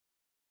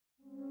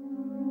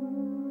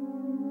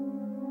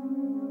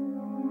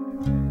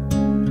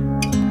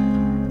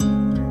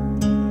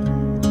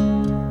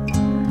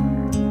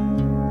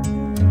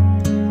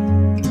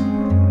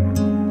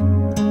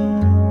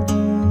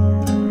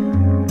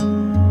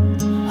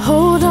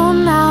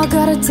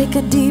gotta take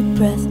a deep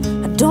breath.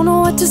 I don't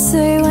know what to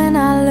say when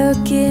I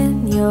look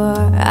in your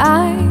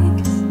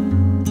eyes.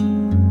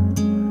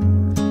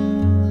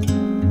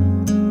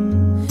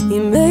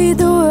 You made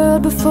the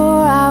world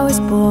before I was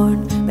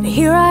born, but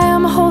here I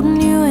am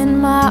holding you in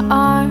my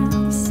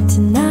arms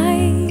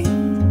tonight.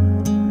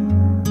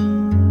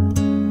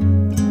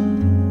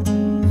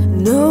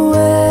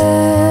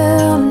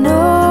 Nowhere,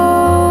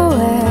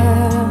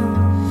 nowhere,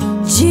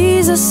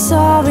 Jesus,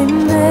 sorry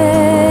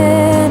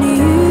man,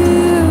 you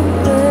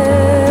will.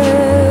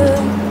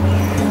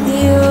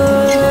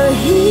 You're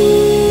here,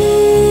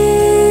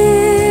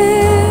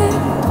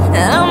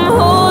 and I'm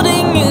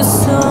holding you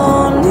so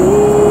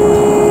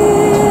near.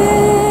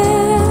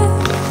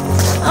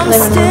 I'm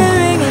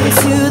staring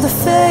into the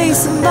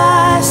face of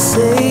my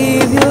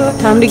Savior.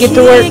 Time to get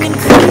to work.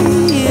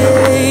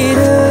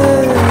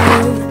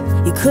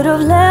 You could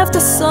have left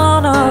us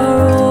on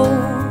our own.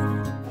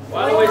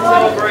 Why do we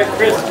celebrate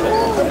Christmas?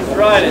 That's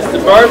right, it's the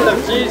birth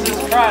of Jesus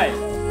Christ.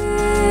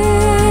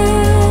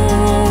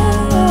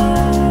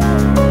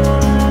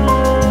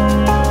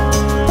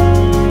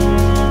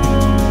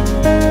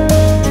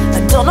 I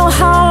don't know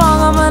how long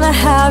I'm gonna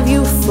have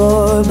you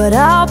for, but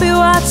I'll be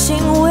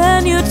watching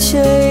when you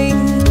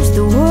change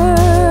the world.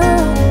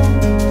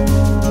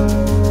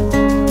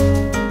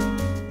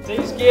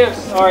 These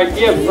gifts are a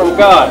gift from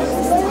God.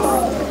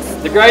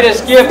 The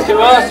greatest gift to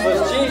us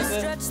was Jesus.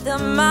 Stretch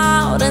them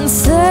out and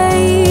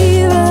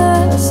save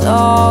us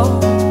all.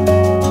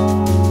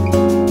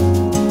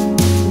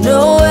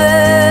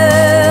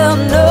 Nowhere,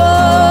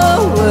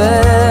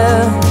 nowhere,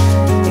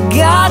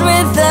 God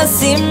with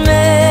us, Emmanuel.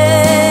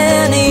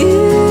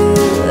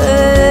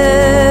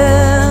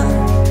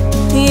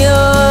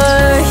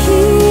 You're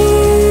here,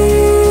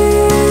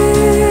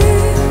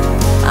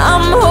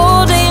 I'm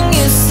holding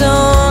you so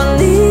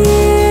near.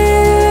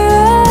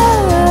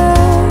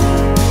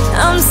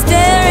 I'm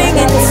staring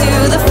into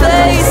the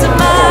face of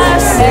my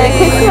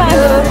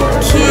Savior,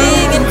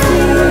 King and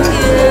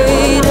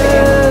Creator.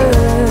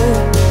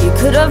 You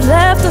could have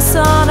left us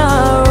on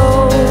our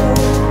own,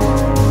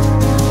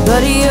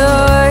 but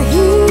you're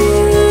here.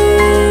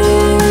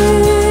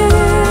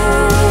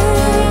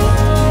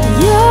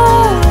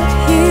 You're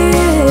here.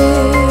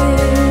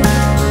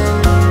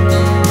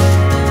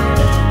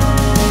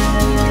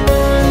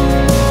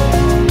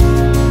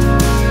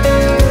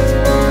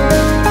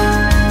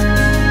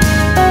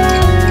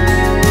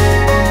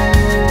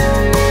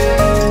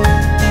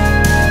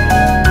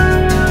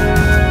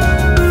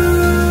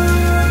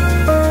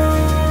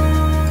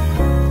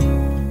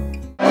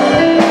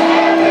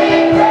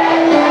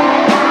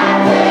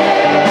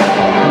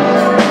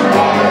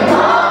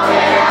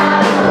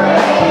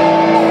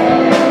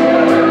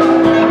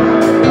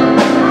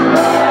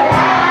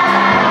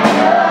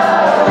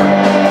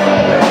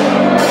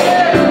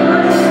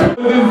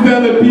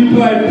 Tell the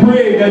people I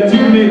pray that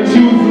you may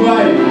choose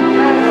life.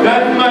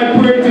 That's my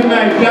prayer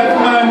tonight. That's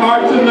my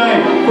heart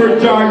tonight for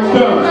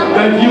Georgetown,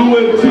 that you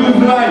will choose